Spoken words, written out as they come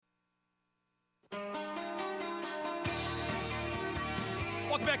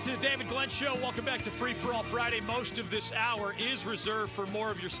Welcome back to the David Glenn Show. Welcome back to Free For All Friday. Most of this hour is reserved for more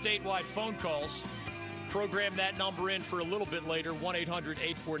of your statewide phone calls. Program that number in for a little bit later,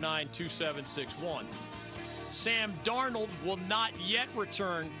 1-800-849-2761. Sam Darnold will not yet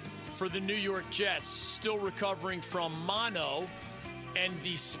return for the New York Jets, still recovering from mono and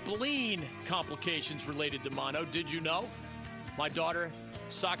the spleen complications related to mono. Did you know? My daughter,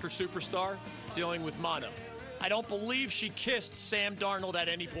 soccer superstar, dealing with mono. I don't believe she kissed Sam Darnold at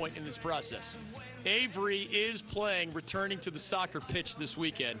any point in this process. Avery is playing, returning to the soccer pitch this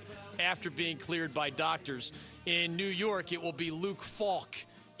weekend after being cleared by doctors. In New York, it will be Luke Falk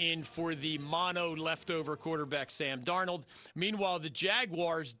in for the mono leftover quarterback Sam Darnold. Meanwhile, the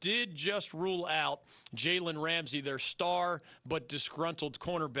Jaguars did just rule out Jalen Ramsey, their star but disgruntled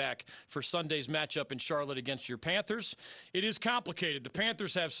cornerback, for Sunday's matchup in Charlotte against your Panthers. It is complicated. The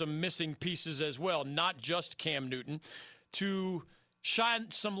Panthers have some missing pieces as well, not just Cam Newton. To shine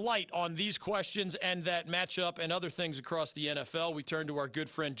some light on these questions and that matchup and other things across the NFL, we turn to our good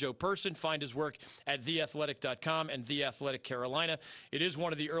friend Joe Person. Find his work at theathletic.com and The Athletic Carolina. It is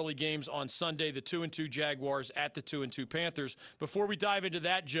one of the early games on Sunday, the 2-2 Jaguars at the 2-2 Panthers. Before we dive into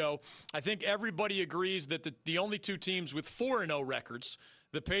that, Joe, I think everybody agrees that the only two teams with 4-0 records,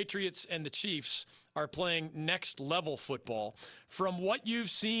 the Patriots and the Chiefs, are playing next-level football. From what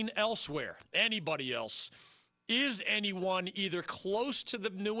you've seen elsewhere, anybody else, is anyone either close to the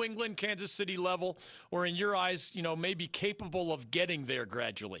New England, Kansas City level, or in your eyes, maybe capable of getting there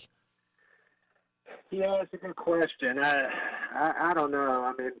gradually? Yeah, it's a good question. I don't know.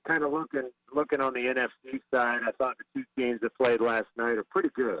 I mean, kind of looking on the NFC side, I thought the two teams that played last night are pretty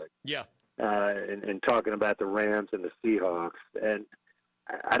good. Yeah. And talking about the Rams and the Seahawks. And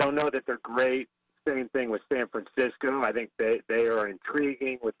I don't know that they're great. Same thing with San Francisco. I think they are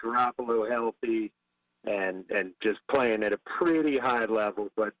intriguing with Garoppolo healthy. And just playing at a pretty high level,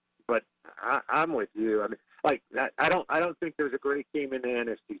 but I'm with you. I mean, I don't think there's a great team in the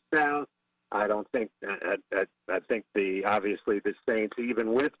NFC South. I don't think I think obviously the Saints,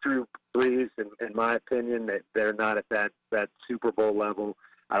 even with Drew Brees, in my opinion, that they're not at that Super Bowl level.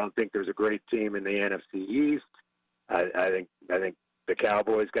 I don't think there's a great team in the NFC East. I think the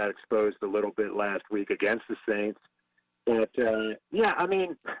Cowboys got exposed a little bit last week against the Saints. But, yeah, I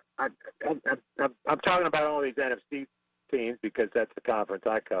mean, I'm talking about all these NFC teams because that's the conference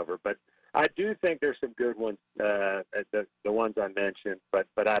I cover. But I do think there's some good ones, the ones I mentioned, but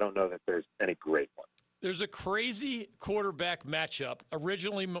I don't know that there's any great ones. There's a crazy quarterback matchup.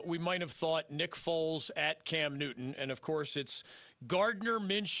 Originally, we might have thought Nick Foles at Cam Newton, and of course it's Gardner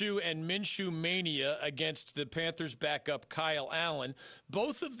Minshew and Minshew Mania against the Panthers backup Kyle Allen.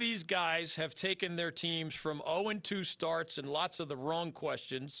 Both of these guys have taken their teams from 0-2 starts and lots of the wrong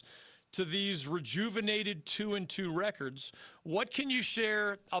questions to these rejuvenated 2-2 records. What can you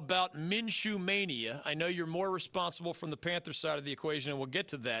share about Minshew Mania? I know you're more responsible from the Panthers side of the equation, and we'll get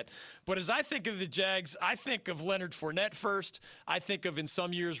to that. But as I think of the Jags, I think of Leonard Fournette first. I think of, in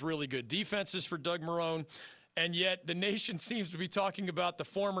some years, really good defenses for Doug Marrone. And yet the nation seems to be talking about the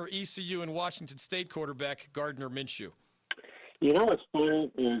former ECU and Washington State quarterback, Gardner Minshew. You know what's funny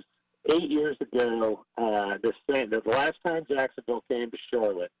is 8 years ago, the last time Jacksonville came to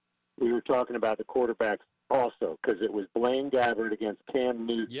Charlotte, we were talking about the quarterbacks also because it was Blaine Gabbert against Cam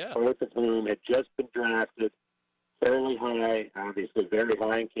Newton, both of whom had just been drafted fairly high, obviously very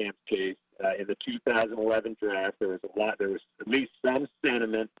high in Cam's case. In the 2011 draft, there was at least some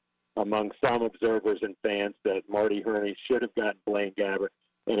sentiment among some observers and fans that Marty Hurney should have gotten Blaine Gabbert.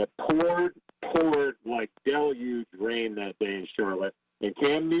 And it poured like deluge rain that day in Charlotte. And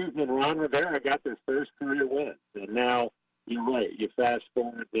Cam Newton and Ron Rivera got their first career wins. And now, you're right. You fast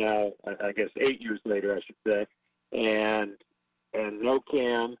forward now, I guess 8 years later, I should say, and no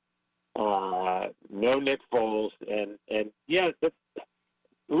Cam, no Nick Foles, and yeah,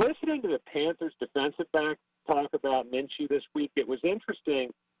 listening to the Panthers defensive back talk about Minshew this week, it was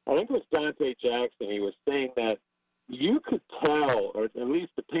interesting. I think it was Dante Jackson. He was saying that you could tell, or at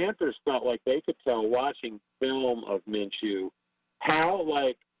least the Panthers felt like they could tell watching film of Minshew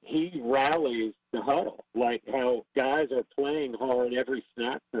how he rallies the huddle, like how guys are playing hard every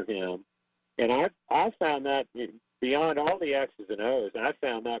snap for him. And I found that, beyond all the X's and O's, I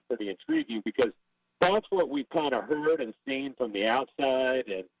found that pretty intriguing because that's what we've kind of heard and seen from the outside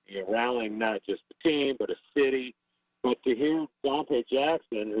and rallying not just the team but a city. But to hear Dante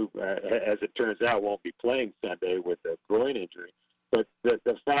Jackson, who, as it turns out, won't be playing Sunday with a groin injury, but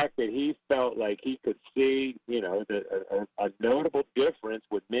the fact that he felt like he could see, a notable difference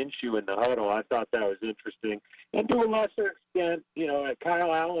with Minshew in the huddle, I thought that was interesting. And to a lesser extent,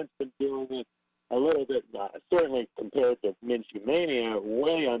 Kyle Allen's been doing it a little bit, certainly compared to Minshew Mania,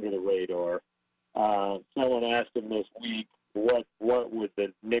 way under the radar. Someone asked him this week, what would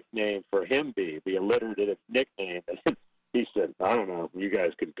the nickname for him be, the alliterative nickname? And he said, I don't know. You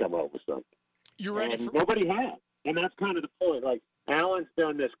guys could come up with something. You're ready for nobody has. And that's kind of the point. Like, Allen's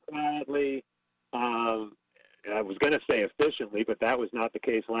done this quietly. I was going to say efficiently, but that was not the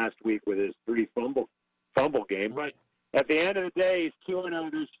case last week with his 3 fumble game. Right. But at the end of the day, he's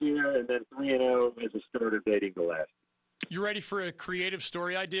 2-0 this year, and then 3-0 as a starter dating the last. You ready for a creative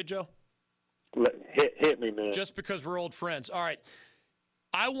story idea, Joe? Hit me, man. Just because we're old friends. All right.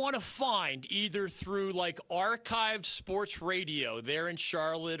 I want to find either through like Archive Sports Radio there in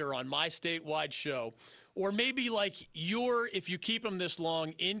Charlotte or on my statewide show, or maybe like if you keep them this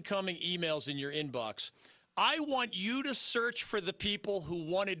long, incoming emails in your inbox. I want you to search for the people who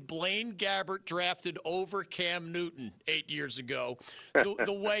wanted Blaine Gabbert drafted over Cam Newton 8 years ago,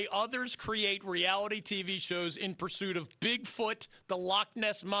 the way others create reality TV shows in pursuit of Bigfoot, the Loch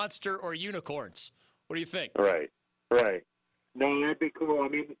Ness Monster, or unicorns. What do you think? Right. No, that'd be cool. I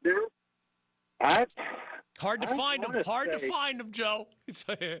mean, hard to find them, Joe.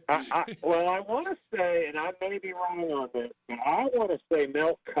 Well, I want to say, and I may be wrong on this, but I want to say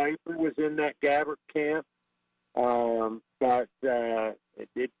Mel Kiper was in that Gabbert camp. But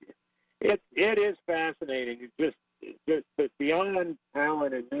it is fascinating. Just beyond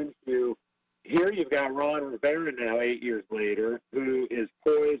Allen and Minshew, here you've got Ron Rivera now, 8 years later, who is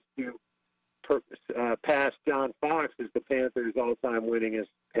poised to pass John Fox as the Panthers' all-time winningest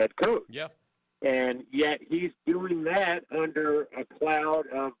head coach. Yeah. And yet he's doing that under a cloud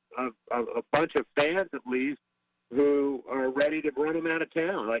of a bunch of fans, at least, who are ready to run him out of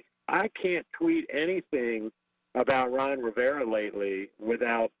town. Like, I can't tweet anything about Ron Rivera lately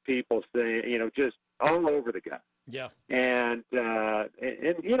without people saying, just all over the guy. Yeah. And I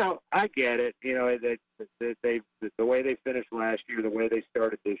get it. They the way they finished last year, the way they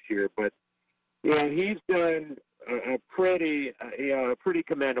started this year, but he's done a pretty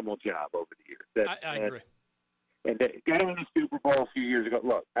commendable job over the years. I agree. And they got in the Super Bowl a few years ago.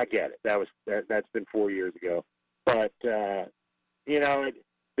 Look, I get it. That's been 4 years ago. But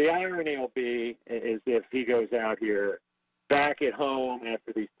the irony will be is if he goes out here back at home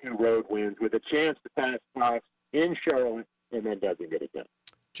after these 2 road wins with a chance to pass Fox in Charlotte and then doesn't get it done.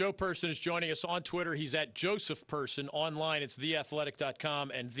 Joe Person is joining us on Twitter. He's at Joseph Person. Online, it's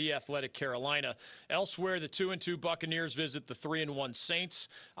theathletic.com and The Athletic Carolina. Elsewhere, the 2-2 Buccaneers visit the 3-1 Saints.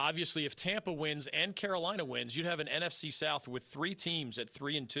 Obviously, if Tampa wins and Carolina wins, you'd have an NFC South with 3 teams at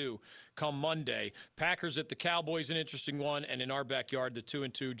 3-2 come Monday. Packers at the Cowboys, an interesting one, and in our backyard, the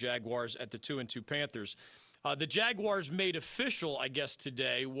 2-2 Jaguars at the 2-2 Panthers. The Jaguars made official, I guess,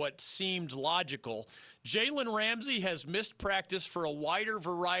 today what seemed logical. Jalen Ramsey has missed practice for a wider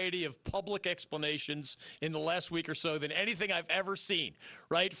variety of public explanations in the last week or so than anything I've ever seen.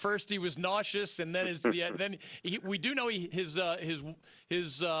 Right? First he was nauseous, and then we do know his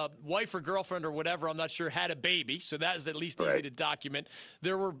wife or girlfriend or whatever, I'm not sure, had a baby, so that is at least easy to document.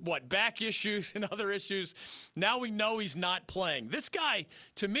 There were back issues and other issues. Now we know he's not playing. This guy,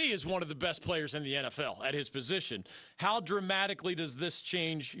 to me, is one of the best players in the NFL at his position. How dramatically does this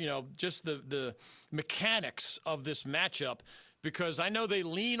change, just the mechanics of this matchup? Because I know they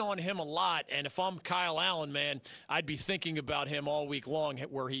lean on him a lot, and if I'm Kyle Allen, man, I'd be thinking about him all week long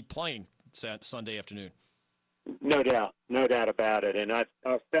where he playing Sunday afternoon. No doubt about it. And I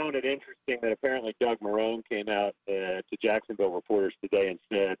found it interesting that apparently Doug Marrone came out to Jacksonville reporters today and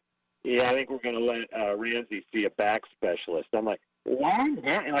said, I think we're going to let Ramsey see a back specialist. I'm like, why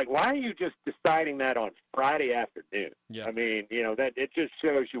are you just deciding that on Friday afternoon? Yeah. I mean, that it just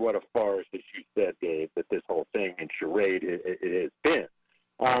shows you what a farce, as you said, Dave, that this whole thing and charade it has been.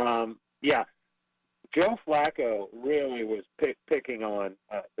 Joe Flacco really was picking on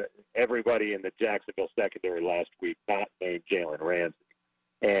everybody in the Jacksonville secondary last week, not named Jalen Ramsey,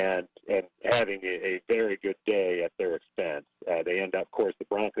 and having a very good day at their expense. Of course, the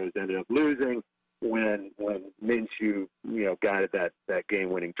Broncos ended up losing when Minshew, got that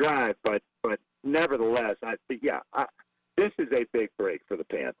game-winning drive. But nevertheless, this is a big break for the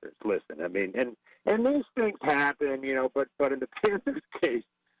Panthers. Listen, I mean, and these things happen, but in the Panthers' case,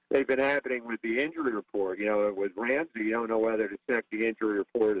 they've been happening with the injury report. With Ramsey, you don't know whether to check the injury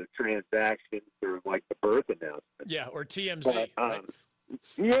report or the transactions or like the birth announcement. Yeah, or TMZ. Right? I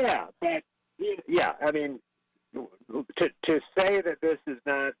mean, to say that this is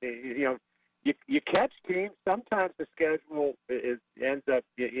not, you catch teams. Sometimes the schedule ends up,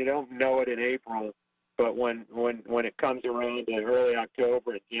 you don't know it in April, but when it comes around in early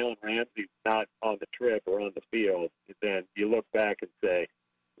October and Jalen Ramsey's not on the trip or on the field, then you look back and say,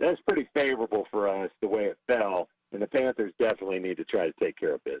 that's pretty favorable for us the way it fell, and the Panthers definitely need to try to take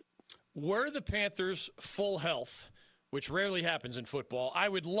care of business. Were the Panthers full health, which rarely happens in football, I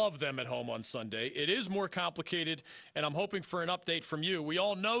would love them at home on Sunday. It is more complicated, and I'm hoping for an update from you. We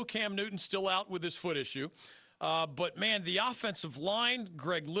all know Cam Newton's still out with his foot issue. But, man, the offensive line,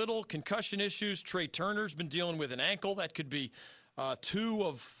 Greg Little, concussion issues. Trey Turner's been dealing with an ankle. That could be 2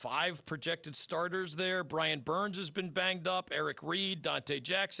 of 5 projected starters there. Brian Burns has been banged up. Eric Reed, Dante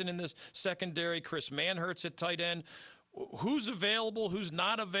Jackson in this secondary. Chris Manhertz at tight end. Who's available, who's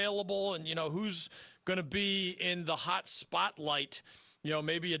not available, and, who's going to be in the hot spotlight,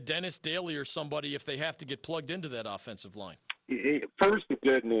 maybe a Dennis Daly or somebody if they have to get plugged into that offensive line? First, the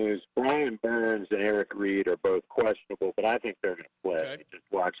good news, Brian Burns and Eric Reed are both questionable, but I think they're going to play. Okay. Just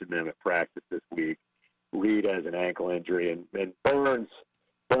watching them at practice this week. Reed has an ankle injury, and Burns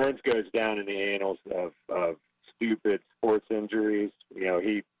goes down in the annals of stupid sports injuries.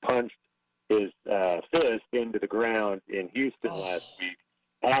 He punched his fist into the ground in Houston last week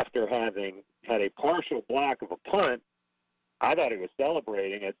after having had a partial block of a punt. I thought he was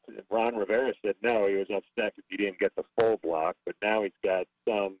celebrating it. Ron Rivera said no, he was upset because he didn't get the full block, but now he's got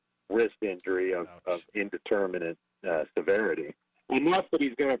some wrist injury of indeterminate severity. Enough that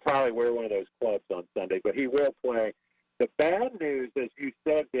he's going to probably wear one of those clubs on Sunday, but he will play. The bad news, as you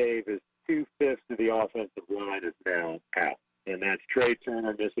said, Dave, is 2/5 of the offensive line is now out, and that's Trey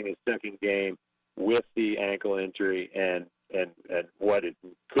Turner missing his second game with the ankle injury, and what it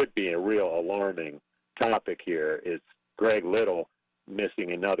could be a real alarming topic here is Greg Little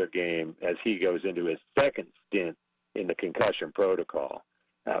missing another game as he goes into his second stint in the concussion protocol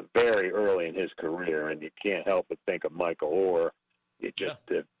very early in his career. And you can't help but think of Michael Orr. It just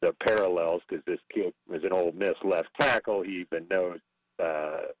the parallels, because this kid was an Ole Miss left tackle. He even knows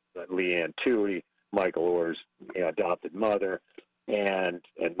Leanne Tui, Michael Orr's adopted mother. And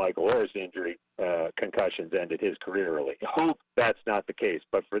Michael Orr's injury, concussions ended his career early. I hope that's not the case.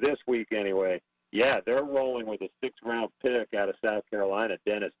 But for this week anyway, yeah, they're rolling with a 6th-round pick out of South Carolina,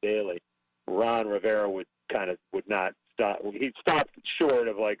 Dennis Daly. Ron Rivera would not stop. He stopped short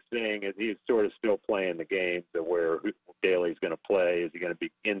of saying he's sort of still playing the game to where Daly's going to play. Is he going to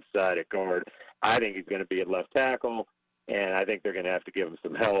be inside at guard? I think he's going to be at left tackle, and I think they're going to have to give him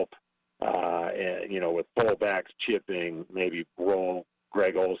some help. With fullbacks chipping, maybe roll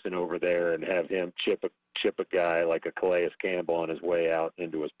Greg Olsen over there and have him chip a guy like a Calais Campbell on his way out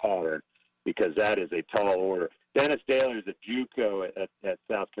into his pattern, because that is a tall order. Dennis Daly is a JUCO at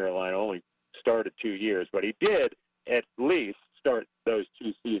South Carolina, only started 2 years, but he did at least start those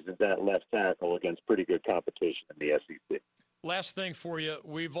 2 seasons at left tackle against pretty good competition in the SEC. Last thing for you,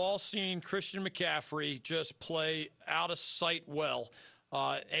 we've all seen Christian McCaffrey just play out of sight well.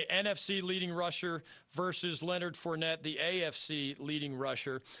 NFC leading rusher versus Leonard Fournette, the AFC leading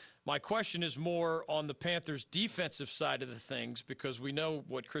rusher. My question is more on the Panthers' defensive side of the things, because we know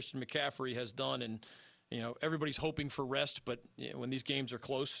what Christian McCaffrey has done, and everybody's hoping for rest, but when these games are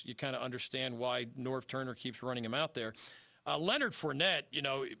close, you kind of understand why Norv Turner keeps running him out there. Leonard Fournette,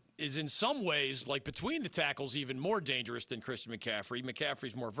 is in some ways, between the tackles, even more dangerous than Christian McCaffrey.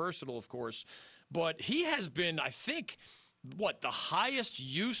 McCaffrey's more versatile, of course, but he has been, I think, the highest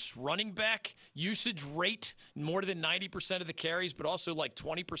use running back usage rate, more than 90% of the carries, but also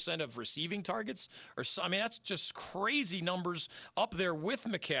 20% of receiving targets. That's just crazy numbers up there with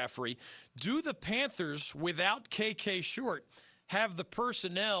McCaffrey. Do the Panthers, without KK Short, have the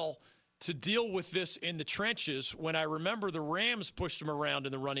personnel to deal with this in the trenches, when I remember the Rams pushed him around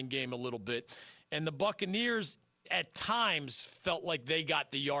in the running game a little bit, and the Buccaneers at times felt like they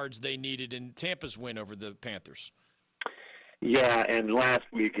got the yards they needed in Tampa's win over the Panthers? Yeah, and last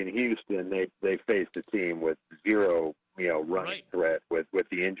week in Houston, they faced a team with zero, running threat with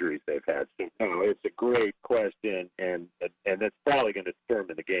the injuries they've had. So, no, it's a great question, and that's probably going to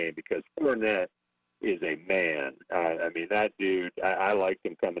determine the game, because Fournette is a man. That dude, I liked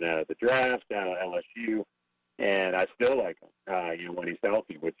him coming out of the draft, out of LSU, and I still like him, when he's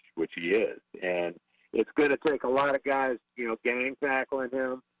healthy, which he is. And it's going to take a lot of guys, gang tackling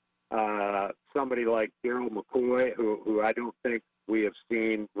him. Somebody like Daryl McCoy, who I don't think we have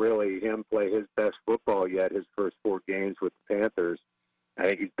seen really him play his best football yet, his first 4 games with the Panthers. I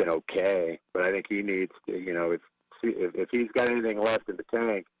think he's been okay, but I think he needs to, if he's got anything left in the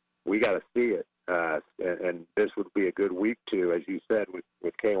tank, we got to see it. And this would be a good week, too, as you said,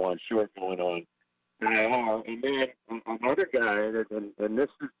 with Kawann Short going on IR. And then another guy, and this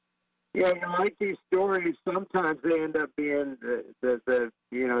is, you like these stories. Sometimes they end up being the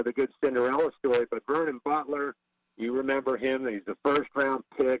good Cinderella story. But Vernon Butler You remember him. He's the first-round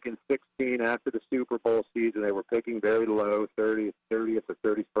pick in 16 after the Super Bowl season. They were picking very low, 30th or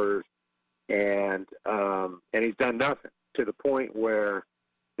 31st. And he's done nothing to the point where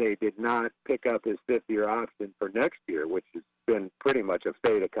they did not pick up his fifth-year option for next year, which has been pretty much a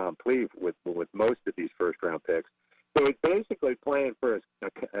fait accompli with most of these first-round picks. So he's basically playing for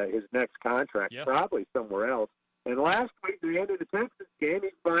his next contract, probably somewhere else. And last week, at the end of the Texas game, he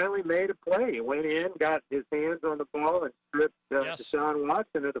finally made a play. He went in, got his hands on the ball, and stripped Deshaun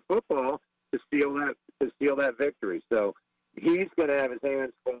Watson of the football to steal that victory. So he's going to have his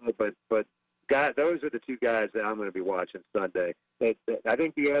hands full. But those are the two guys that I'm going to be watching Sunday. I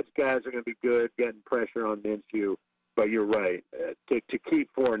think the edge guys are going to be good, getting pressure on Minshew. But you're right. To keep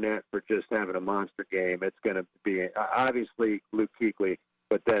Fournette for just having a monster game, it's going to be obviously Luke Kuechly,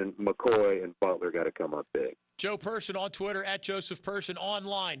 but then McCoy and Butler got to come up big. Joe Person on Twitter, at Joseph Person,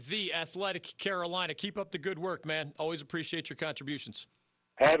 online, The Athletic Carolina. Keep up the good work, man. Always appreciate your contributions.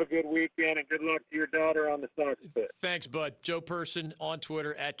 Have a good weekend, and good luck to your daughter on the soccer pitch. Thanks, bud. Joe Person on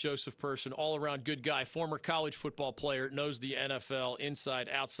Twitter, at Joseph Person. All-around good guy, former college football player, knows the NFL inside,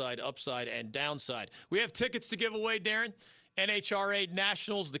 outside, upside, and downside. We have tickets to give away, Darren. NHRA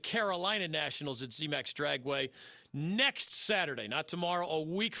Nationals, the Carolina Nationals at ZMAX Dragway. Next Saturday, not tomorrow, a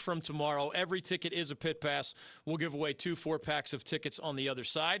week from tomorrow. Every ticket is a pit pass. We'll give away 2 4-packs of tickets on the other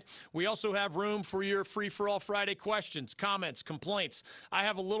side. We also have room for your free-for-all Friday questions, comments, complaints. I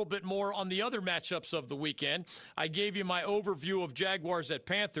have a little bit more on the other matchups of the weekend. I gave you my overview of Jaguars at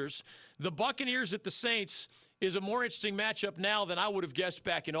Panthers. The Buccaneers at the Saints is a more interesting matchup now than I would have guessed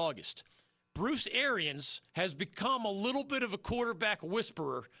back in August. Bruce Arians has become a little bit of a quarterback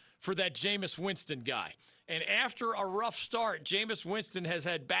whisperer for that Jameis Winston guy. And after a rough start, Jameis Winston has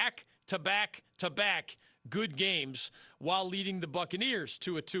had back-to-back-to-back good games while leading the Buccaneers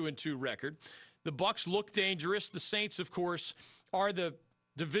to a 2-2 record. The Bucs look dangerous. The Saints, of course, are the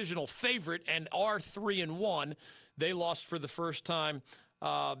divisional favorite and are 3-1. They lost for the first time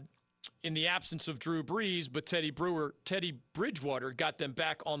in the absence of Drew Brees, but Teddy Bridgewater got them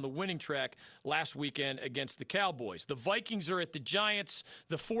back on the winning track last weekend against the Cowboys. The Vikings are at the Giants.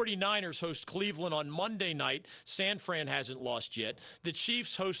 The 49ers host Cleveland on Monday night. San Fran hasn't lost yet. The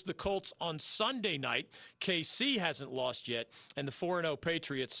Chiefs host the Colts on Sunday night. KC hasn't lost yet. And the 4-0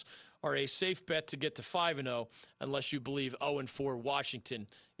 Patriots are a safe bet to get to 5-0 unless you believe 0-4 Washington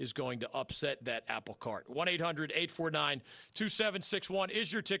is going to upset that apple cart. 1-800-849-2761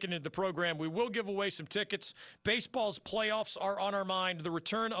 is your ticket into the program. We will give away some tickets. Baseball's playoffs are on our mind. The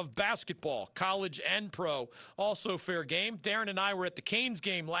return of basketball, college and pro, also fair game. Darren and I were at the Canes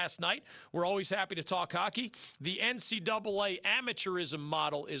game last night. We're always happy to talk hockey. The NCAA amateurism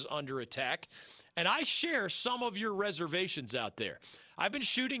model is under attack. And I share some of your reservations out there. I've been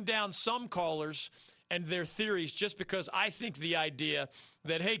shooting down some callers and their theories just because I think the idea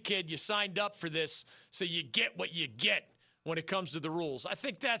that, hey, kid, you signed up for this, so you get what you get when it comes to the rules. I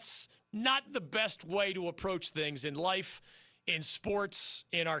think that's not the best way to approach things in life, in sports,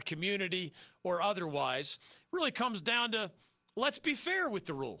 in our community, or otherwise. It really comes down to, let's be fair with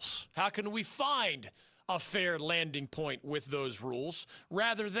the rules. How can we find a fair landing point with those rules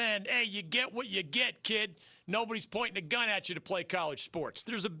rather than, hey, you get what you get, kid. Nobody's pointing a gun at you to play college sports.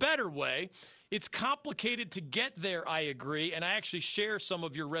 There's a better way. It's complicated to get there, I agree, and I actually share some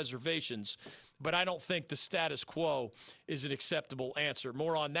of your reservations, but I don't think the status quo is an acceptable answer.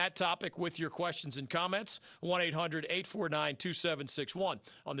 More on that topic with your questions and comments, 1-800-849-2761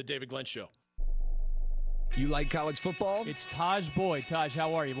 on The David Glenn Show. You like college football? It's Taj Boyd. Taj,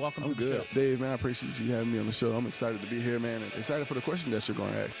 how are you? Welcome to the good. show. Dave, man, I appreciate you having me on the show. I'm excited to be here, man, and excited for the question that you're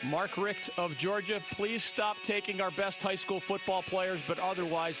going to ask. Mark Richt of Georgia, please stop taking our best high school football players, but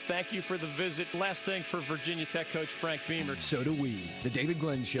otherwise, thank you for the visit. Last thing for Virginia Tech coach Frank Beamer. So do we. The David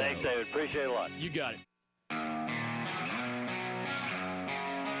Glenn Show. Thanks, David. Appreciate it a lot. You got it.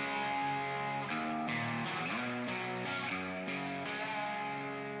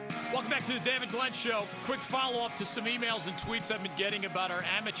 Welcome back to the David Glenn Show. Quick follow-up to some emails and tweets I've been getting about our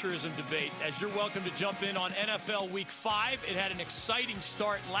amateurism debate. As you're welcome to jump in on NFL Week 5. It had an exciting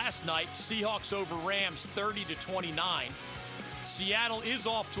start last night. Seahawks over Rams 30-29. Seattle is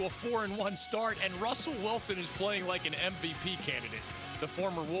off to a 4-1 start, and Russell Wilson is playing like an MVP candidate, the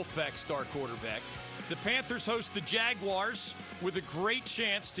former Wolfpack star quarterback. The Panthers host the Jaguars with a great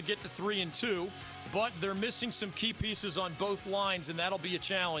chance to get to 3-2. But they're missing some key pieces on both lines, and that'll be a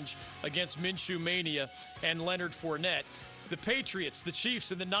challenge against Minshew Mania and Leonard Fournette. The Patriots, the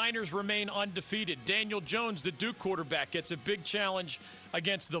Chiefs, and the Niners remain undefeated. Daniel Jones, the Duke quarterback, gets a big challenge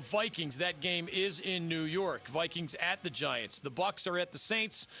against the Vikings. That game is in New York. Vikings at the Giants. The Bucs are at the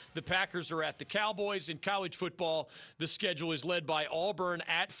Saints. The Packers are at the Cowboys. In college football, the schedule is led by Auburn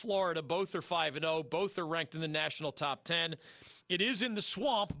at Florida. Both are 5-0. Both are ranked in the national top 10. It is in the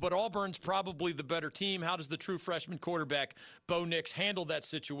swamp, but Auburn's probably the better team. How does the true freshman quarterback, Bo Nix, handle that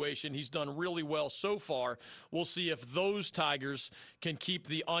situation? He's done really well so far. We'll see if those Tigers can keep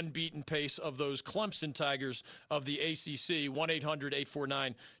the unbeaten pace of those Clemson Tigers of the ACC.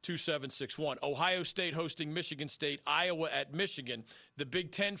 1-800-849-2761. Ohio State hosting Michigan State. Iowa at Michigan. The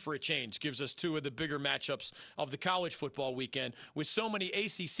Big Ten, for a change, gives us two of the bigger matchups of the college football weekend. With so many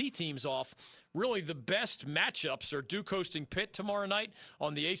ACC teams off, really the best matchups are Duke hosting Pitt tomorrow night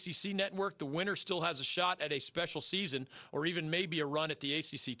on the ACC network. The winner still has a shot at a special season or even maybe a run at the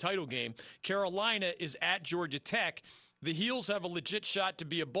ACC title game. Carolina is at Georgia Tech. The Heels have a legit shot to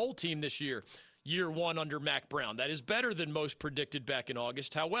be a bowl team this year one under Mac Brown. That is better than most predicted back in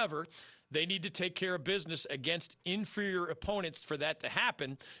August. However, they need to take care of business against inferior opponents for that to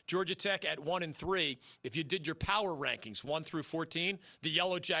happen. Georgia Tech at 1-3. If you did your power rankings, 1 through 14, the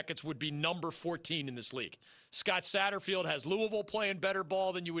Yellow Jackets would be number 14 in this league. Scott Satterfield has Louisville playing better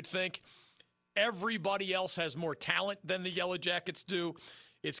ball than you would think. Everybody else has more talent than the Yellow Jackets do.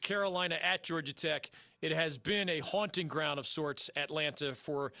 It's Carolina at Georgia Tech. It has been a haunting ground of sorts, Atlanta,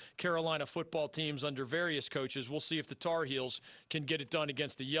 for Carolina football teams under various coaches. We'll see if the Tar Heels can get it done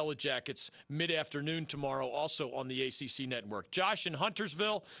against the Yellow Jackets mid-afternoon tomorrow, also on the ACC network. Josh in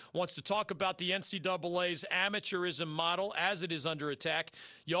Huntersville wants to talk about the NCAA's amateurism model as it is under attack.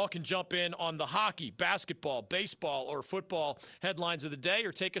 Y'all can jump in on the hockey, basketball, baseball, or football headlines of the day,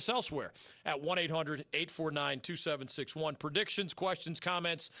 or take us elsewhere at 1-800-849-2761. Predictions, questions,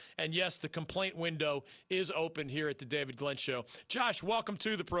 comments, and yes, the complaint window is open here at the David Glenn Show. Josh, welcome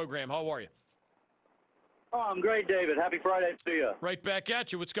to the program. How are you? Oh, I'm great, David. Happy Friday to you. Right back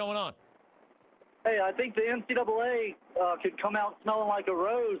at you. What's going on? Hey, I think the NCAA could come out smelling like a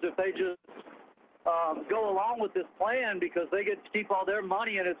rose if they just go along with this plan, because they get to keep all their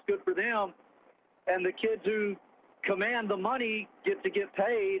money and it's good for them. And the kids who command the money get to get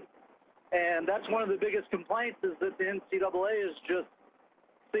paid. And that's one of the biggest complaints, is that the NCAA is just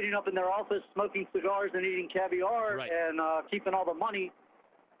sitting up in their office, smoking cigars and eating caviar, right, and keeping all the money.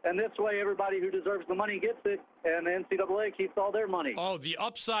 And this way, everybody who deserves the money gets it, and the NCAA keeps all their money. Oh, the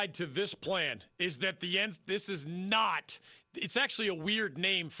upside to this plan is that this is not – it's actually a weird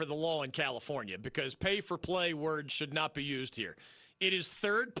name for the law in California, because pay-for-play words should not be used here. It is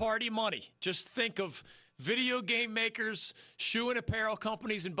third-party money. Just think of video game makers, shoe and apparel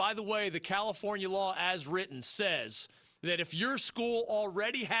companies. And by the way, the California law as written says – that if your school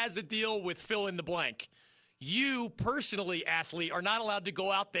already has a deal with fill in the blank, you personally, athlete, are not allowed to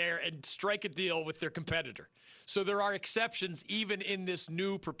go out there and strike a deal with their competitor. So there are exceptions even in this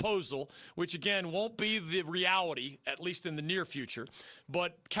new proposal, which again won't be the reality, at least in the near future.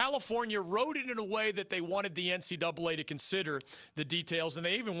 But California wrote it in a way that they wanted the NCAA to consider the details, and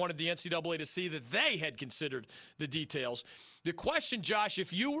they even wanted the NCAA to see that they had considered the details. The question, Josh,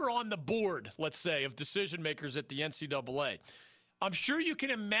 if you were on the board, let's say, of decision makers at the NCAA, I'm sure you can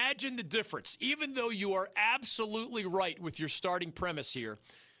imagine the difference, even though you are absolutely right with your starting premise here.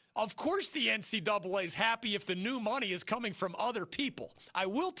 Of course the NCAA is happy if the new money is coming from other people. I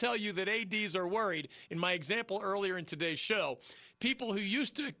will tell you that ADs are worried. In my example earlier in today's show, people who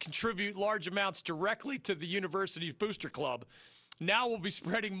used to contribute large amounts directly to the university's booster club now will be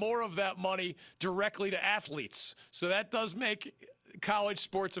spreading more of that money directly to athletes. So that does make college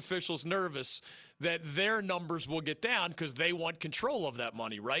sports officials nervous that their numbers will get down because they want control of that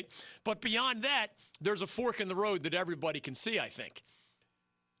money, right? But beyond that, there's a fork in the road that everybody can see, I think.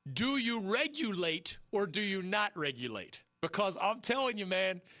 Do you regulate or do you not regulate? Because I'm telling you,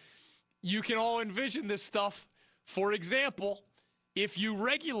 man, you can all envision this stuff. For example, if you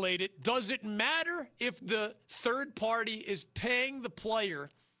regulate it, does it matter if the third party is paying the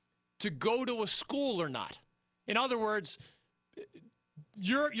player to go to a school or not? In other words,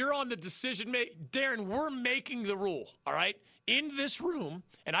 you're on the decision. Darren, we're making the rule, all right? In this room,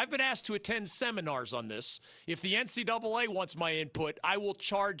 and I've been asked to attend seminars on this. If the NCAA wants my input, I will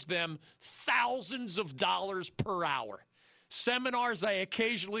charge them thousands of dollars per hour. Seminars I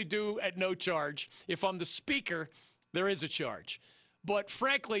occasionally do at no charge. If I'm the speaker, there is a charge. But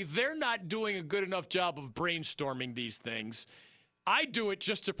frankly, they're not doing a good enough job of brainstorming these things. I do it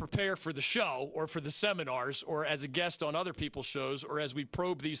just to prepare for the show or for the seminars or as a guest on other people's shows or as we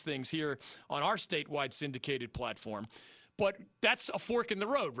probe these things here on our statewide syndicated platform. But that's a fork in the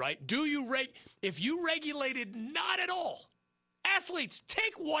road, right? If you regulated not at all, Athletes,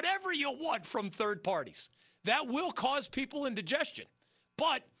 take whatever you want from third parties. That will cause people indigestion.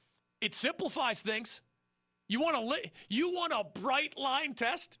 But it simplifies things. You want a bright line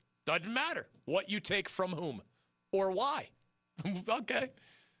test? Doesn't matter what you take from whom or why. Okay.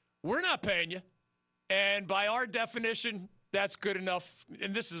 We're not paying you. And by our definition, that's good enough.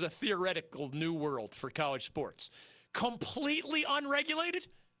 And this is a theoretical new world for college sports. Completely unregulated.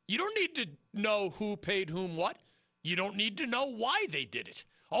 You don't need to know who paid whom what. You don't need to know why they did it.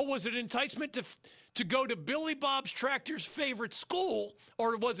 Oh, was it enticement to go to Billy Bob's Tractor's favorite school,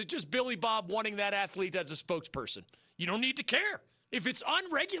 or was it just Billy Bob wanting that athlete as a spokesperson? You don't need to care. If it's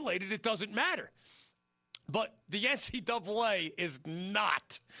unregulated, it doesn't matter. But the NCAA is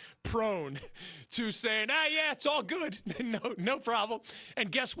not prone to saying, yeah, it's all good. No problem.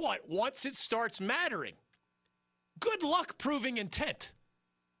 And guess what? Once it starts mattering, good luck proving intent.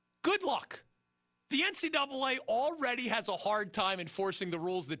 Good luck. The NCAA already has a hard time enforcing the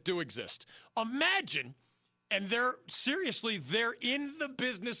rules that do exist. Imagine, and they're in the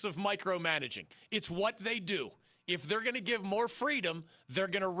business of micromanaging. It's what they do. If they're going to give more freedom, they're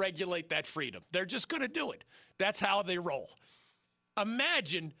going to regulate that freedom. They're just going to do it. That's how they roll.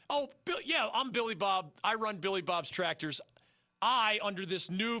 Imagine, I'm Billy Bob. I run Billy Bob's Tractors. Under this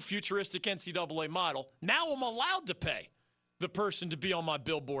new futuristic NCAA model, now I'm allowed to pay the person to be on my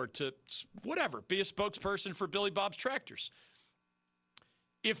billboard to be a spokesperson for Billy Bob's Tractors.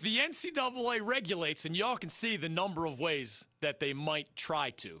 If the NCAA regulates, and y'all can see the number of ways that they might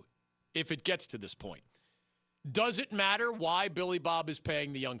try to, if it gets to this point, does it matter why Billy Bob is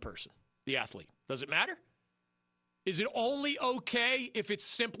paying the young person, the athlete? Does it matter? Is it only okay if it's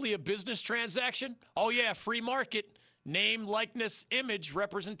simply a business transaction? Oh, yeah, free market. Name, likeness, image,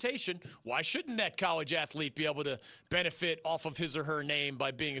 representation. Why shouldn't that college athlete be able to benefit off of his or her name by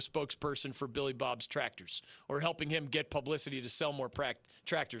being a spokesperson for Billy Bob's Tractors or helping him get publicity to sell more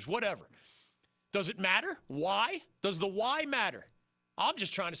tractors? Whatever. Does it matter? Why? Does the why matter? I'm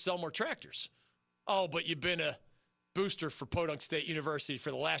just trying to sell more tractors. Oh, but you've been a booster for Podunk State University for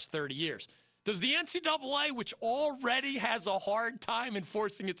the last 30 years. Does the NCAA, which already has a hard time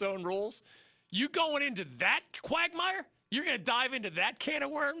enforcing its own rules, you going into that quagmire? You're going to dive into that can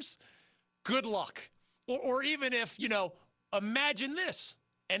of worms? Good luck. Or even if, imagine this,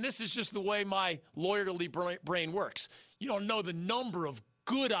 and this is just the way my lawyerly brain works. You don't know the number of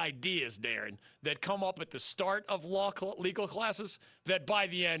good ideas, Darren, that come up at the start of legal classes that by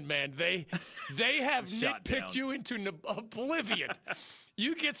the end, man, they have nitpicked you into oblivion.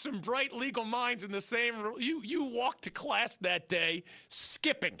 You get some bright legal minds in the same room. You walked to class that day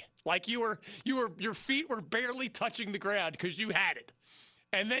skipping like your feet were barely touching the ground because you had it.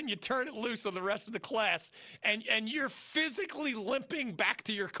 And then you turn it loose on the rest of the class, and you're physically limping back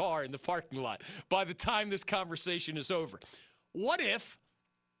to your car in the parking lot by the time this conversation is over. What if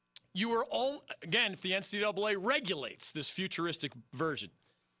you were if the NCAA regulates this futuristic version,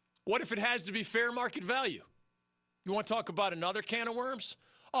 what if it has to be fair market value? You want to talk about another can of worms?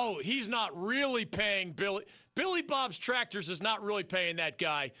 Oh, he's not really paying Billy Bob's Tractors is not really paying that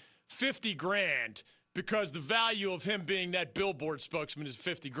guy $50,000 because the value of him being that billboard spokesman is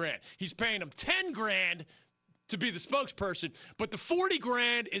 $50,000. He's paying him $10,000 to be the spokesperson, but the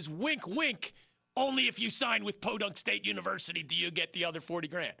 $40,000 is wink, wink. Only if you sign with Podunk State University do you get the other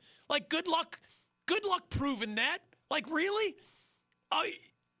 $40,000. Like, good luck proving that. Like, really?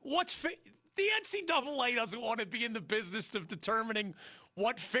 The NCAA doesn't want to be in the business of determining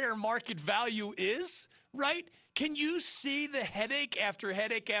what fair market value is, right? Can you see the headache after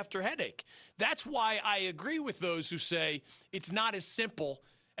headache after headache? That's why I agree with those who say it's not as simple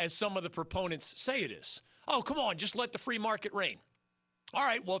as some of the proponents say it is. Oh, come on, just let the free market reign. All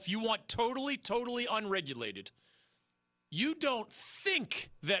right, well, if you want totally, totally unregulated, you don't think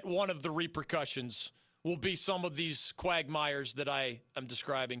that one of the repercussions will be some of these quagmires that I am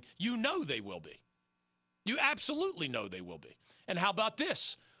describing. You know they will be. You absolutely know they will be. And how about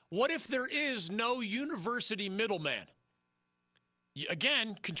this? What if there is no university middleman?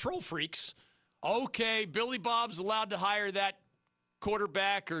 Again, control freaks. Okay, Billy Bob's allowed to hire that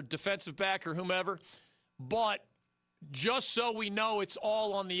quarterback or defensive back or whomever, but just so we know it's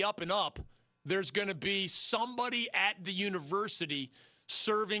all on the up and up, there's going to be somebody at the university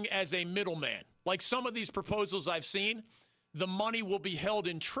serving as a middleman. Like some of these proposals I've seen, the money will be held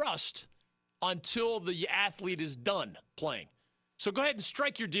in trust until the athlete is done playing. So go ahead and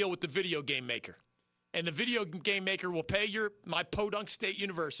strike your deal with the video game maker. And the video game maker will pay my Podunk State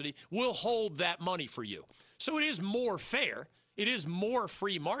University, will hold that money for you. So it is more fair. It is more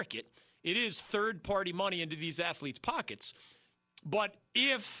free market. It is third-party money into these athletes' pockets. But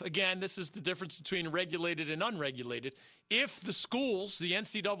if, again, this is the difference between regulated and unregulated, if the schools, the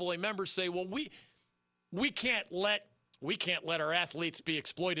NCAA members say, well, we can't let our athletes be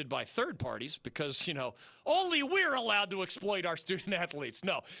exploited by third parties because, only we're allowed to exploit our student athletes.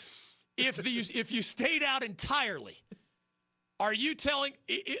 No. If you stayed out entirely, are you telling,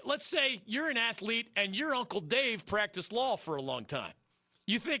 let's say you're an athlete and your Uncle Dave practiced law for a long time.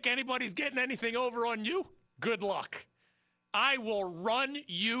 You think anybody's getting anything over on you? Good luck. I will run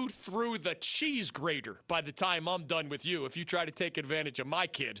you through the cheese grater by the time I'm done with you if you try to take advantage of my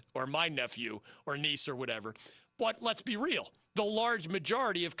kid or my nephew or niece or whatever. But let's be real. The large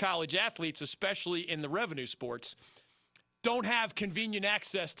majority of college athletes, especially in the revenue sports, don't have convenient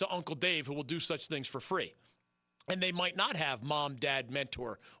access to Uncle Dave who will do such things for free. And they might not have mom, dad,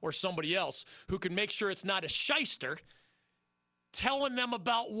 mentor, or somebody else who can make sure it's not a shyster telling them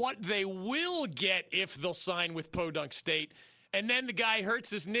about what they will get if they'll sign with Podunk State. And then the guy hurts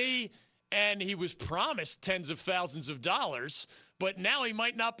his knee and he was promised tens of thousands of dollars, but now he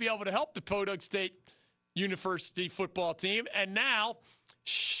might not be able to help the Podunk State University football team. And now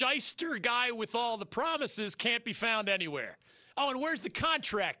shyster guy with all the promises can't be found anywhere. Oh, and where's the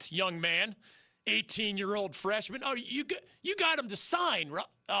contract, young man? 18-year-old freshman. Oh, you got him to sign.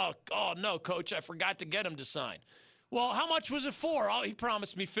 Oh, no, coach, I forgot to get him to sign. Well, how much was it for? Oh, he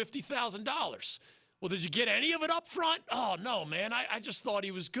promised me $50,000. Well, did you get any of it up front? Oh, no, man. I just thought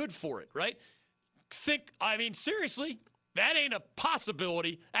he was good for it, right? Seriously, that ain't a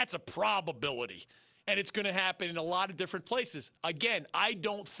possibility. That's a probability. And it's going to happen in a lot of different places. Again, I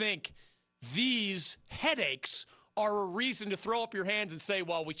don't think these headaches are a reason to throw up your hands and say,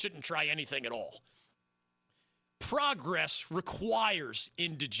 well, we shouldn't try anything at all. Progress requires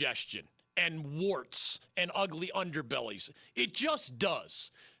indigestion and warts and ugly underbellies. It just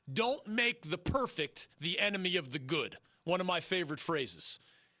does. Don't make the perfect the enemy of the good. One of my favorite phrases.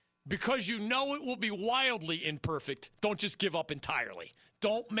 Because you know it will be wildly imperfect, don't just give up entirely.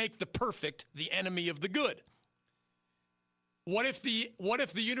 Don't make the perfect the enemy of the good. What if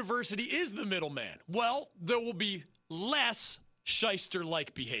the university is the middleman? Well, there will be less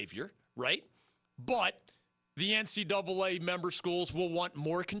shyster-like behavior, right? But the NCAA member schools will want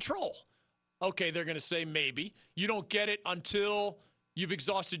more control. Okay, they're going to say maybe. You don't get it until you've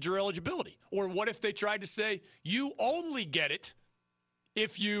exhausted your eligibility. Or what if they tried to say you only get it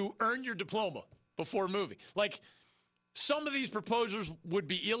if you earn your diploma before moving? Like, some of these proposals would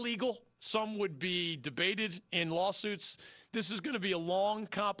be illegal. Some would be debated in lawsuits. This is going to be a long,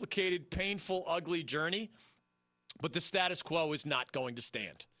 complicated, painful, ugly journey. But the status quo is not going to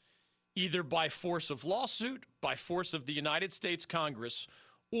stand. Either by force of lawsuit, by force of the United States Congress,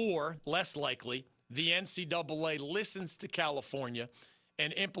 or, less likely, the NCAA listens to California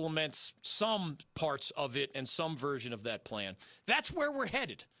and implements some parts of it and some version of that plan. That's where we're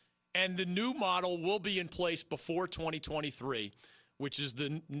headed. And the new model will be in place before 2023, which is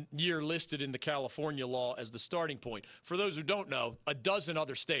the year listed in the California law as the starting point. For those who don't know, a dozen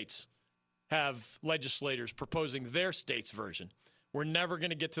other states have legislators proposing their state's version. We're never going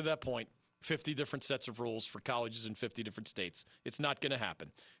to get to that point. 50 different sets of rules for colleges in 50 different states. It's not going to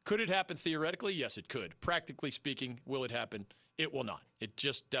happen. Could it happen theoretically? Yes, it could. Practically speaking, will it happen? It will not. It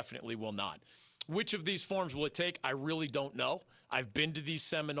just definitely will not. Which of these forms will it take? I really don't know. I've been to these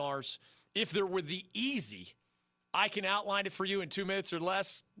seminars. If there were the easy, I can outline it for you in 2 minutes or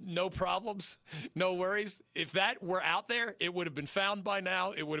less. No problems. No worries. If that were out there, it would have been found by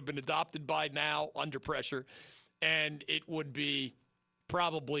now. It would have been adopted by now under pressure. And it would be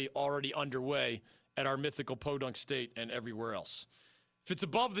probably already underway at our mythical Podunk State and everywhere else. If it's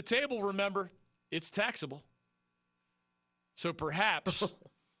above the table, remember, it's taxable. So perhaps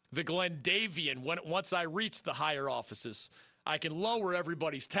the Glendavian, once I reach the higher offices, I can lower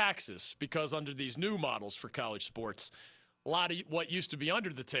everybody's taxes because under these new models for college sports, a lot of what used to be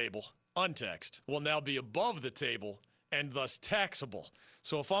under the table, untaxed, will now be above the table and thus taxable.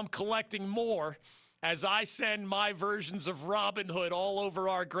 So if I'm collecting more as I send my versions of Robin Hood all over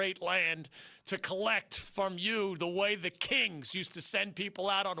our great land to collect from you the way the kings used to send people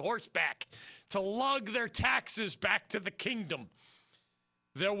out on horseback to lug their taxes back to the kingdom,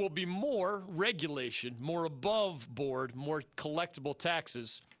 there will be more regulation, more above board, more collectible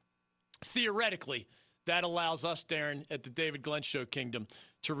taxes. Theoretically, that allows us, Darren, at the David Glenn Show Kingdom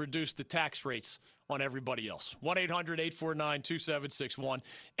to reduce the tax rates on everybody else. 1-800-849-2761.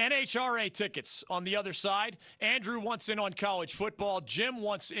 NHRA tickets on the other side. Andrew wants in on college football. Jim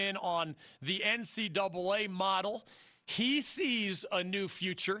wants in on the NCAA model. He sees a new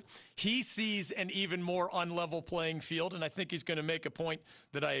future. He sees an even more unlevel playing field, and I think he's going to make a point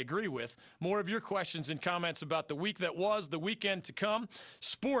that I agree with. More of your questions and comments about the week that was, the weekend to come,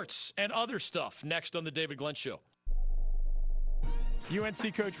 sports, and other stuff next on The David Glenn Show.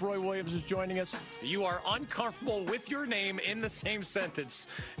 UNC coach Roy Williams is joining us. You are uncomfortable with your name in the same sentence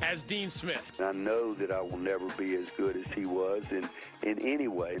as Dean Smith. I know that I will never be as good as he was in any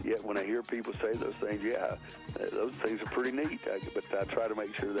way. Yet when I hear people say those things, yeah, those things are pretty neat. But I try to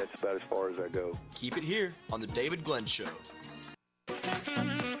make sure that's about as far as I go. Keep it here on The David Glenn Show.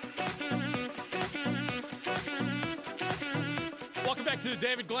 Welcome back to The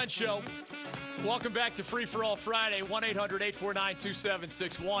David Glenn Show. Welcome back to Free for All Friday,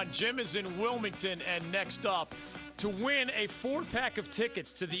 1-800-849-2761. Jim is in Wilmington, and next up, to win a 4-pack of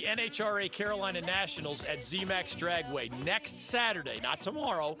tickets to the NHRA Carolina Nationals at ZMAX Dragway next Saturday, not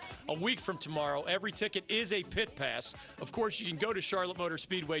tomorrow, a week from tomorrow. Every ticket is a pit pass. Of course, you can go to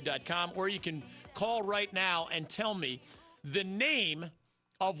charlottemotorspeedway.com, or you can call right now and tell me the name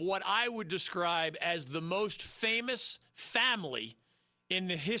of what I would describe as the most famous family in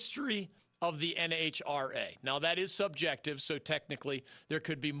the history of the NHRA. Now, that is subjective, so technically there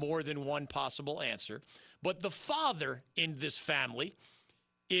could be more than one possible answer. But the father in this family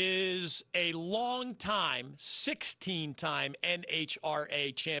is a long-time, 16-time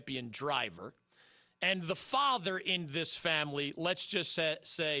NHRA champion driver. And the father in this family, let's just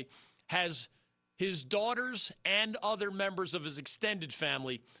say, has his daughters and other members of his extended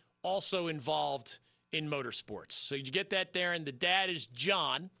family also involved in motorsports. So you get that there, and the dad is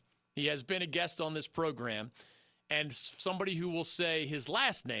John. He has been a guest on this program, and somebody who will say his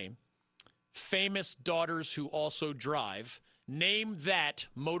last name, famous daughters who also drive, name that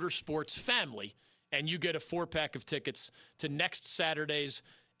motorsports family, and you get a 4-pack of tickets to next Saturday's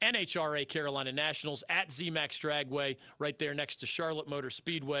NHRA Carolina Nationals at ZMAX Dragway, right there next to Charlotte Motor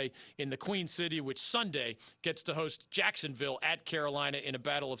Speedway in the Queen City, which Sunday gets to host Jacksonville at Carolina in a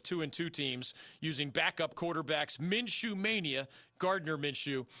battle of 2-2 teams using backup quarterbacks Minshew Mania, Gardner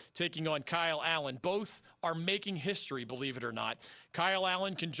Minshew, taking on Kyle Allen. Both are making history, believe it or not. Kyle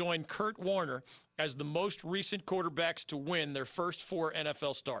Allen can join Kurt Warner as the most recent quarterbacks to win their first 4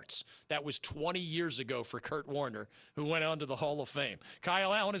 NFL starts. That was 20 years ago for Kurt Warner, who went on to the Hall of Fame.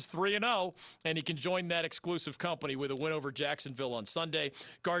 Kyle Allen is 3-0, and he can join that exclusive company with a win over Jacksonville on Sunday.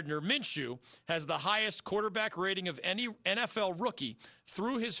 Gardner Minshew has the highest quarterback rating of any NFL rookie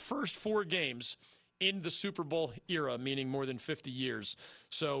through his first 4 games in the Super Bowl era, meaning more than 50 years.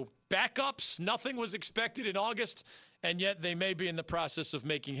 So backups, nothing was expected in August, and yet they may be in the process of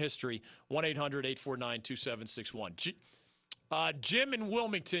making history. 1-800-849-2761. Jim in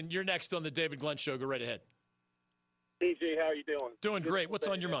Wilmington, you're next on the David Glenn Show. Go right ahead. DJ, how are you doing? Doing great. What's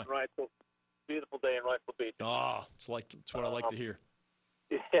on your mind? Beautiful day in Rifle Beach. Oh, it's what I like to hear.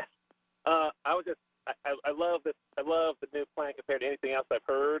 Yeah. I love this. I love the new plan compared to anything else I've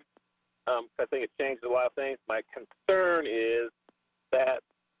heard. I think it changes a lot of things. My concern is that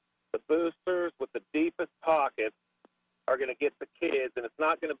the boosters with the deepest pockets are going to get the kids, and it's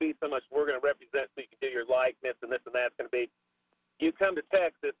not going to be so much we're going to represent so you can do your likeness and this and that. It's going to be, you come to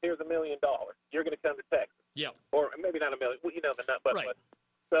Texas, here's $1 million. You're going to come to Texas. Yeah. Or maybe not $1 million. Well, you know the nut, but right.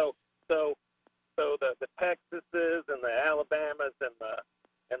 So the Texases and the Alabamas and the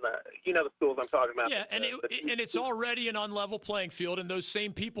you know the schools I'm talking about. Yeah, and it's already an unlevel playing field, and those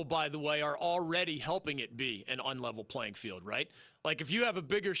same people, by the way, are already helping it be an unlevel playing field, right? Like if you have a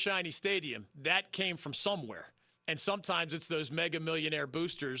bigger, shiny stadium, that came from somewhere. And sometimes it's those mega millionaire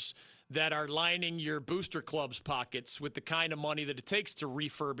boosters that are lining your booster club's pockets with the kind of money that it takes to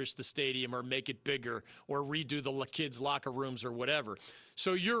refurbish the stadium or make it bigger or redo the kids' locker rooms or whatever.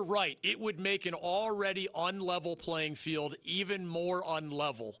 So you're right. It would make an already unlevel playing field even more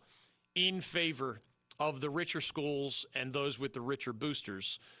unlevel in favor of the richer schools and those with the richer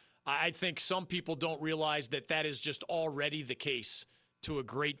boosters. I think some people don't realize that that is just already the case to a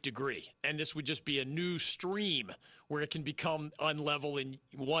great degree. And this would just be a new stream where it can become unlevel in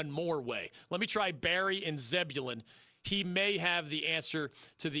one more way. Let me try Barry in Zebulon. He may have the answer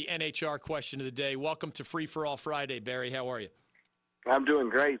to the NHR question of the day. Welcome to Free for All Friday, Barry. How are you? I'm doing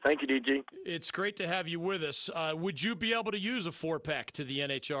great. Thank you, DG. It's great to have you with us. Would you be able to use a 4-pack to the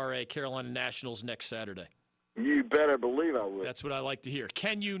NHRA Carolina Nationals next Saturday? You better believe I would. That's what I like to hear.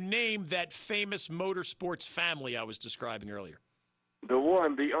 Can you name that famous motorsports family I was describing earlier? The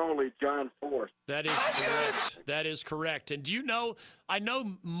one, the only, John Force. That is correct. That is correct. And do you know, I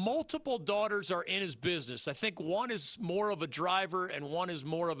know multiple daughters are in his business. I think one is more of a driver and one is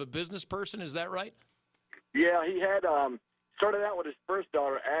more of a business person. Is that right? Yeah, he had started out with his first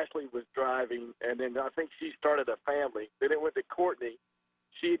daughter. Ashley was driving, and then I think she started a family. Then it went to Courtney.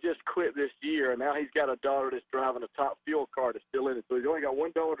 She just quit this year, and now he's got a daughter that's driving a top fuel car that's still in it. So he's only got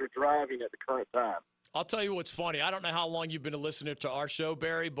one daughter driving at the current time. I'll tell you what's funny. I don't know how long you've been a listener to our show,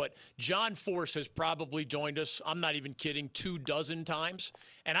 Barry, but John Force has probably joined us, I'm not even kidding, 24 times.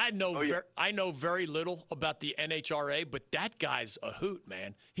 And I know very little about the NHRA, but that guy's a hoot,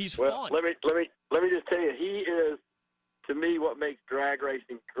 man. He's fun. Let me just tell you, he is, to me, what makes drag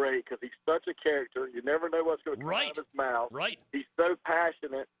racing great, because he's such a character. You never know what's going to come out of his mouth. Right. He's so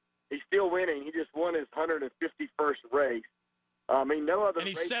passionate. He's still winning. He just won his 151st race. I mean, no other. And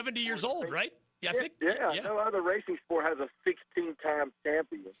he's 70 years old, right? Yeah, no other racing sport has a 16-time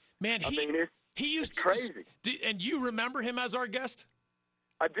champion. Man, he used to crazy. And you remember him as our guest?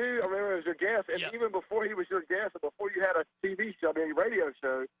 I do. I remember him as your guest, and even before he was your guest, and before you had a TV show, a radio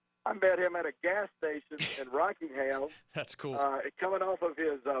show, I met him at a gas station in Rockingham. That's cool. Coming off of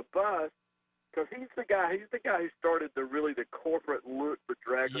his bus, because he's the guy who started the corporate look for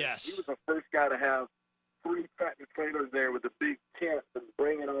drag racing. Yes. He was the first guy to have 3 tractor trailers there with the big tents and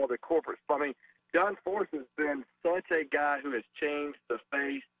bringing all the corporate. I mean, John Force has been such a guy who has changed the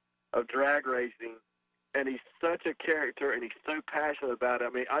face of drag racing, and he's such a character, and he's so passionate about it.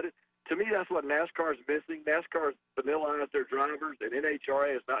 I mean, to me, that's what NASCAR is missing. NASCAR's vanilla-ized their drivers, and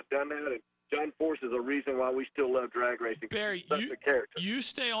NHRA has not done that. And John Force is a reason why we still love drag racing. Barry, you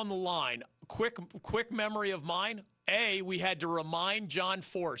stay on the line. Quick memory of mine. We had to remind John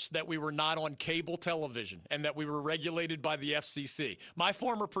Force that we were not on cable television and that we were regulated by the FCC. My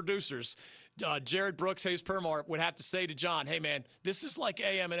former producers, Jared Brooks, Hayes Permar, would have to say to John, hey, man, this is like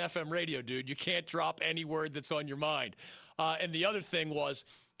AM and FM radio, dude. You can't drop any word that's on your mind. And the other thing was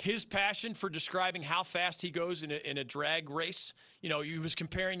his passion for describing how fast he goes in a drag race. You know, he was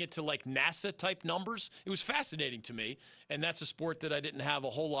comparing it to like NASA-type numbers. It was fascinating to me, and that's a sport that I didn't have a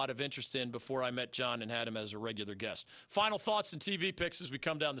whole lot of interest in before I met John and had him as a regular guest. Final thoughts and TV picks as we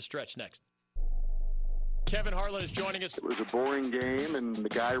come down the stretch next. Kevin Harlan is joining us. It was a boring game, and the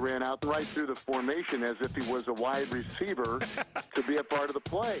guy ran out right through the formation as if he was a wide receiver to be a part of the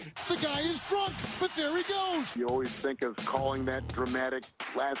play. The guy is drunk, but there he goes. You always think of calling that dramatic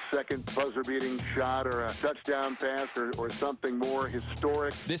last-second buzzer-beating shot or a touchdown pass or something more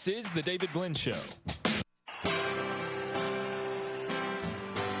historic. This is The David Glenn Show.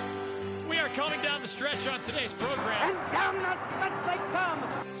 We are coming down the stretch on today's program. And down the stretch they come.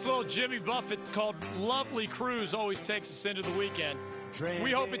 This little Jimmy Buffett called Lovely Cruise always takes us into the weekend.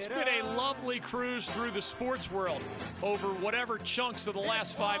 We hope it's been a lovely cruise through the sports world over whatever chunks of the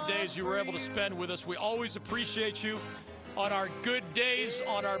last 5 days you were able to spend with us. We always appreciate you on our good days,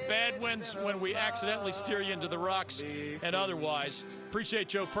 on our bad ones when we accidentally steer you into the rocks and otherwise. Appreciate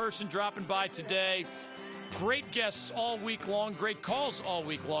Joe Person dropping by today. Great guests all week long, great calls all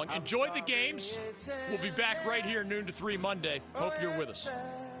week long. Enjoy the games. We'll be back right here noon to 3 Monday. Hope you're with us.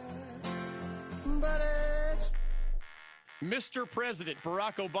 Mr. President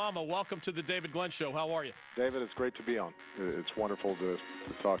Barack Obama, welcome to the David Glenn Show. How are you? David, it's great to be on. It's wonderful to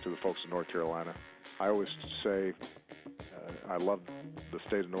talk to the folks in North Carolina. I always say I love the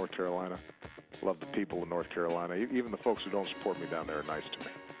state of North Carolina, love the people of North Carolina. Even the folks who don't support me down there are nice to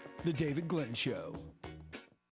me. The David Glenn Show.